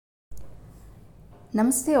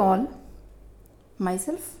Namaste all,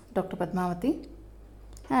 myself Dr. Padmavati,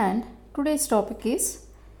 and today's topic is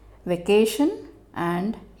vacation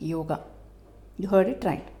and yoga. You heard it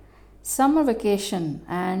right. Summer vacation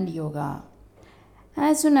and yoga.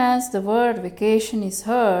 As soon as the word vacation is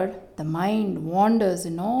heard, the mind wanders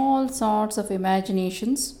in all sorts of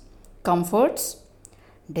imaginations, comforts,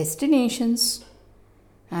 destinations,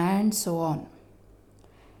 and so on.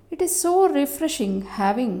 It is so refreshing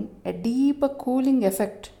having a deeper cooling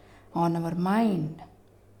effect on our mind.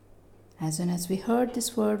 As soon as we heard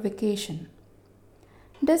this word vacation,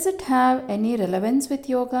 does it have any relevance with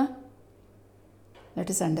yoga? Let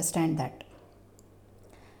us understand that.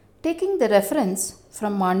 Taking the reference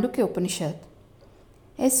from Mandukya Upanishad,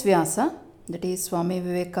 S. Vyasa, that is Swami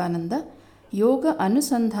Vivekananda Yoga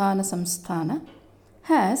Anusandhana Samsthana,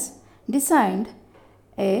 has designed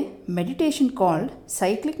a meditation called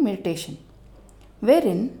cyclic meditation,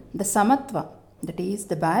 wherein the samatva, that is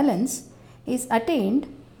the balance, is attained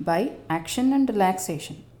by action and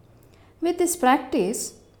relaxation. With this practice,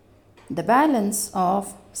 the balance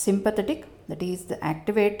of sympathetic, that is the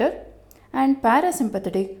activator, and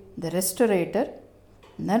parasympathetic, the restorator,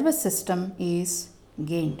 nervous system is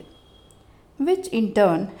gained, which in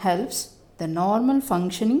turn helps the normal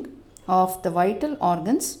functioning of the vital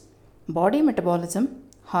organs, body metabolism,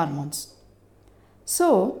 hormones.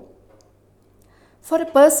 So, for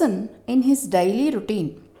a person in his daily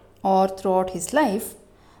routine or throughout his life,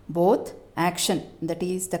 both action, that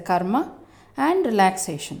is the karma, and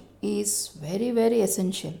relaxation is very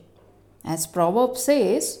essential. As proverb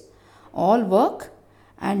says, all work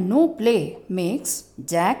and no play makes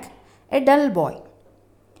Jack a dull boy.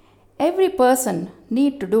 Every person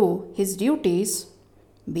need to do his duties,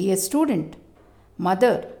 be a student,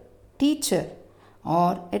 mother, teacher,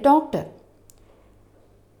 or a doctor,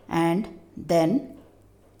 and then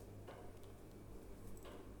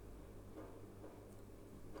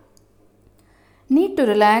need to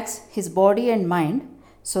relax his body and mind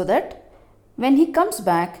so that when he comes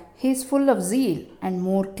back he is full of zeal and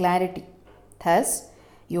more clarity. Thus,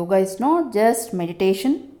 yoga is not just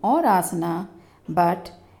meditation or asana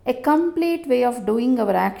but a complete way of doing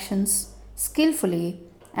our actions skillfully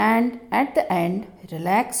and at the end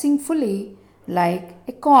relaxing fully like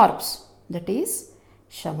a corpse, that is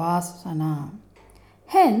Shavasana.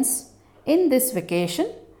 Hence, in this vacation,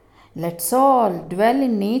 let's all dwell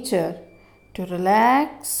in nature to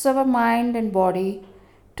relax our mind and body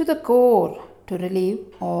to the core to relieve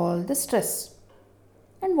all the stress.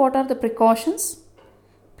 And what are the precautions?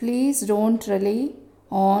 Please don't rely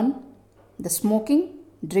on the smoking,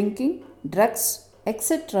 drinking, drugs,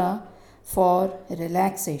 etc. for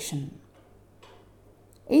relaxation.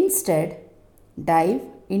 Instead, dive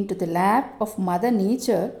into the lap of Mother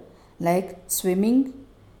Nature like swimming,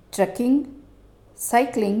 trekking,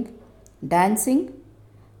 cycling, dancing,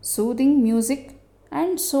 soothing music,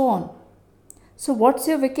 and so on. So, what's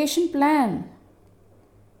your vacation plan?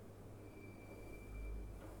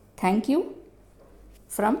 Thank you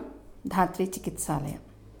from Dhatri Chikitsalaya.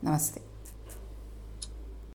 Namaste.